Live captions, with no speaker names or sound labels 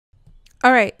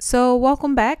All right, so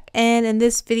welcome back, and in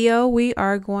this video we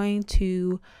are going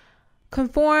to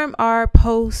conform our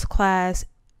post class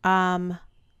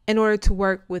in order to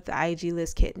work with the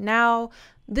IGListKit. Now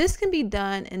this can be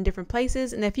done in different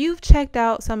places, and if you've checked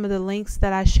out some of the links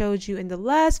that I showed you in the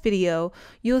last video,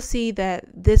 you'll see that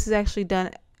this is actually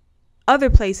done other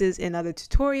places in other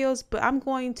tutorials, but I'm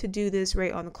going to do this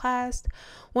right on the class.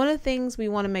 One of the things we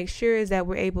want to make sure is that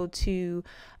we're able to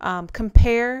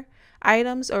compare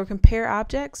items or compare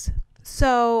objects.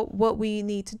 So what we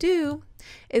need to do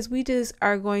is we just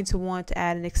are going to want to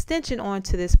add an extension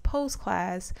onto this post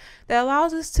class that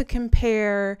allows us to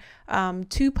compare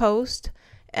two posts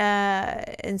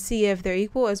and see if they're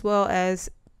equal, as well as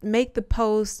make the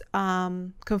post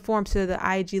conform to the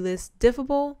IGList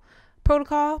diffable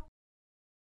protocol.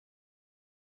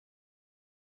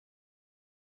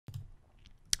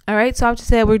 All right, so I've just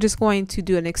said we're just going to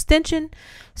do an extension.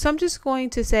 So I'm just going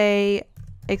to say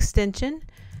extension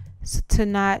to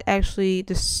not actually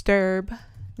disturb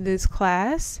this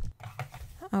class.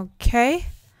 Okay,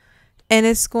 and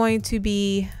it's going to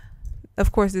be,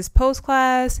 of course, this post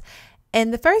class.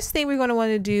 And the first thing we're going to want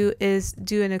to do is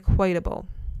do an equatable.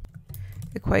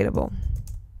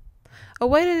 A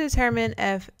way to determine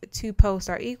if two posts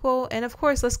are equal. And of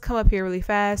course, let's come up here really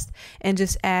fast and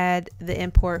just add the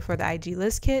import for the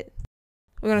IGListKit.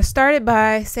 We're going to start it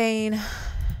by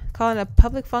calling a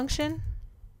public function.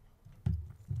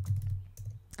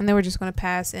 And then we're just going to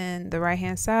pass in the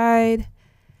right-hand side.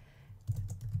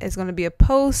 It's going to be a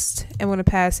post, and we're going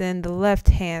to pass in the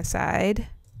left-hand side,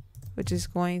 which is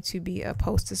going to be a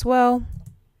post as well.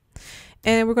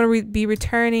 And we're going to be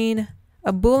returning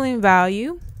a Boolean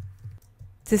value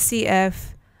to see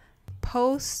if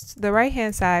the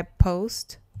right-hand side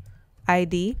post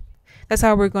ID, that's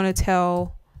how we're going to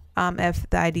tell if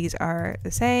the IDs are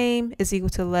the same, is equal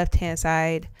to the left-hand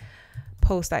side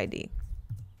post ID.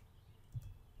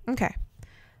 Okay,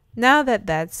 now that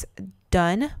that's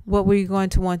done, what we're going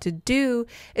to want to do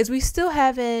is we still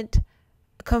haven't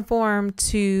conformed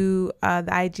to the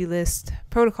IGList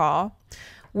protocol,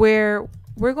 where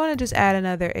we're going to just add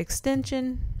another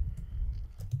extension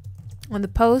on the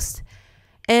post,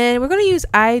 and we're going to use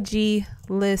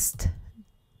IGList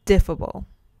diffable.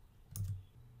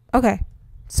 Okay,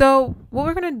 so what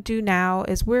we're going to do now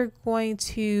is we're going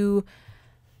to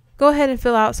go ahead and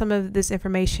fill out some of this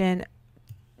information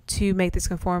to make this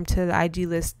conform to the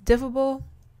IGList diffable,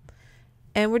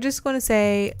 and we're just going to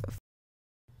say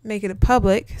make it a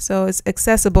public so it's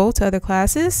accessible to other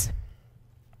classes,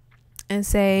 and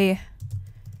say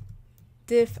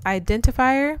diff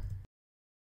identifier.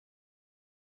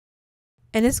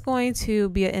 And it's going to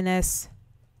be an NS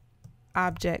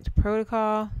object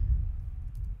protocol.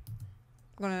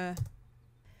 And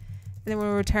then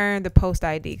we'll return the post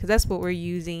ID, because that's what we're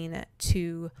using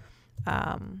to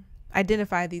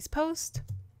identify these posts.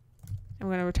 And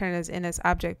we're going to return it as NS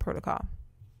object protocol.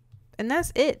 And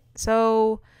that's it.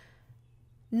 So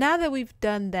now that we've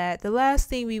done that, the last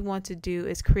thing we want to do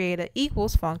is create an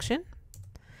equals function.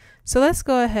 So let's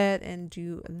go ahead and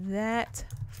do that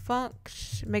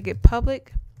function, make it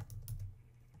public.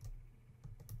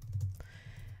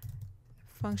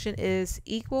 Function is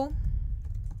equal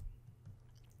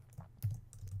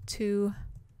to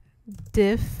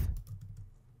diffable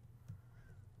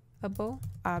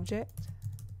object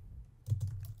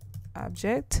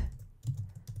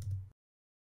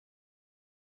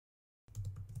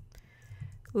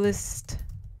list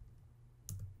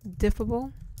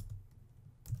diffable.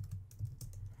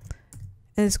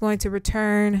 And it's going to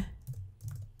return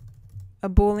a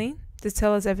Boolean to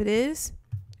tell us if it is.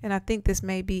 And I think this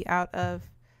may be out of,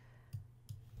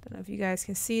 I don't know if you guys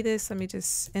can see this. Let me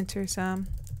just enter some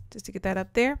just to get that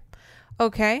up there.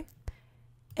 Okay.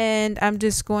 And I'm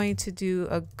just going to do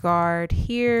a guard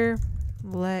here.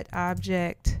 Let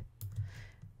object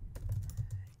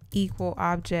equal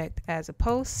object as a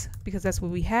post, because that's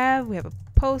what we have. We have a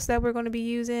post that we're going to be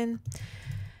using.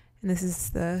 And this is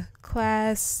the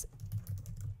class.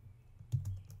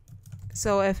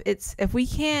 So if we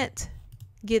can't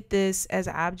get this as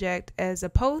an object as a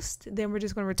post, then we're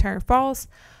just going to return false.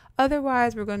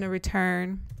 Otherwise, we're going to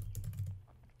return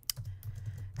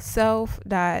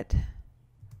self.post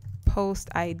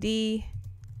ID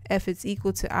if it's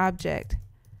equal to object.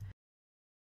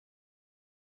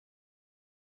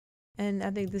 And I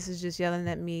think this is just yelling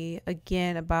at me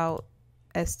again about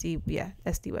SD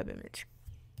web image.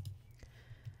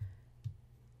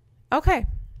 Okay.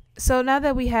 So now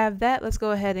that we have that, let's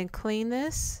go ahead and clean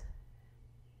this.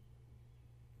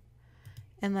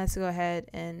 And let's go ahead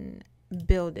and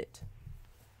build it.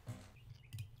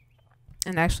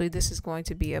 And actually, this is going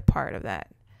to be a part of that.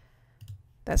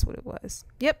 That's what it was.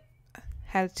 Yep,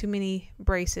 had too many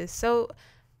braces. So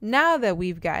now that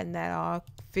we've gotten that all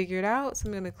figured out, so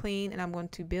I'm going to clean and I'm going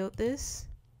to build this.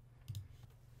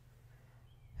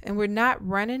 And we're not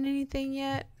running anything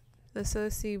yet. Let's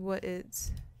see what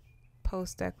it's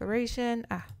post declaration.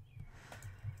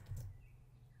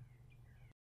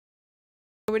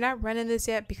 We're not running this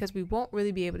yet because we won't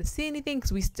really be able to see anything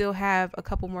because we still have a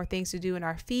couple more things to do in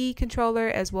our feed controller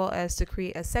as well as to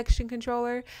create a section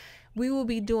controller. We will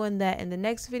be doing that in the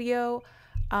next video.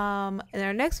 In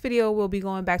our next video, we'll be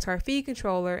going back to our feed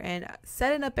controller and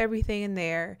setting up everything in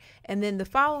there. And then the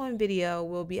following video,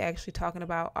 we'll be actually talking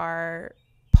about our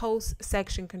post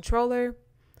section controller,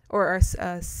 or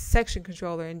our section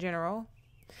controller in general.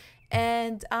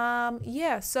 And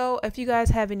yeah, so if you guys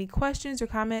have any questions or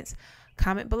comments,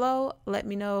 comment below. Let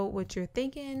me know what you're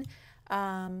thinking.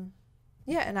 Yeah,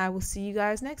 and I will see you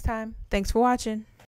guys next time. Thanks for watching.